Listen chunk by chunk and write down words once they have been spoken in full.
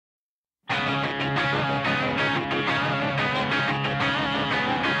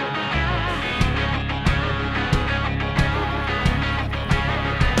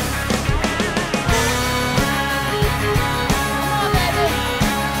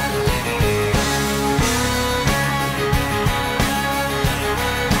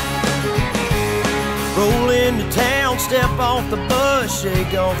into town, step off the bus,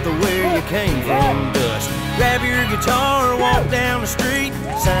 shake off the where you came from dust. Grab your guitar, walk down the street,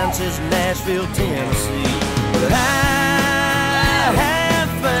 sign says Nashville, Tennessee. But I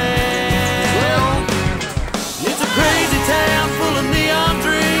have found it's a crazy town full of neon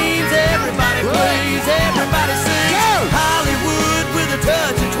dreams. Everybody plays, everybody sings. Hollywood with a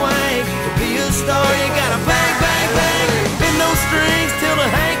touch of twang. To be a star, you gotta bang, bang, bang. Bend those strings till the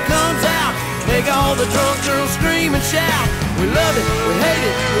Hank comes out. Make all the drunk girls scream and shout. We love it, we hate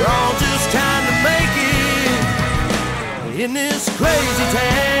it, we're all just trying to make it in this crazy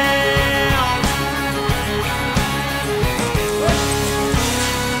town.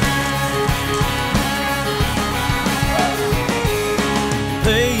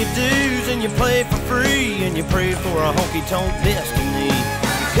 Pay your dues and you play for free, and you pray for a honky-tonk destiny. You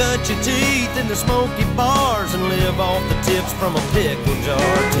cut your teeth in the smoky bars and live off the tips from a pickle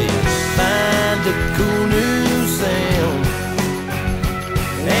jar till find a cool new sound.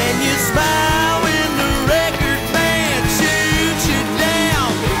 And you smile when the record man shoots you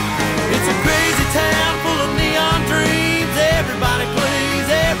down. It's a crazy town full of neon dreams. Everybody plays,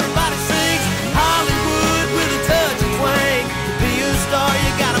 everybody sings. Hollywood with a touch of twang. To be a star,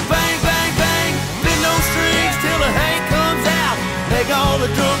 you gotta bang, bang, bang. Bend those strings till the Hank comes out. Make all the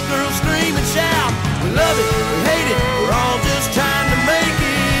drunk girls scream and shout. We love it, we hate it, we're all just trying to make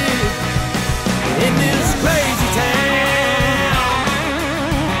it in this crazy town.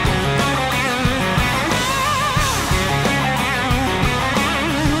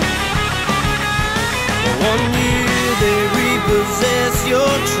 One year they repossess your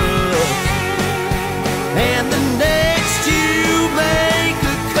truck, and the next you make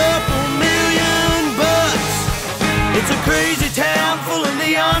a couple $1,000,000. It's a crazy town full of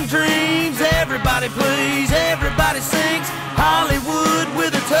neon dreams. Everybody plays, everybody sings. Hollywood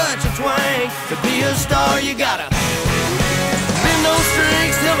with a touch of twang. To be a star, you gotta bend those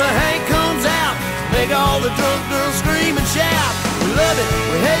strings till the Hank comes out. Make all the drunk girls scream and shout. We love it,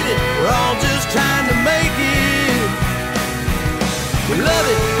 we hate it, we're all just trying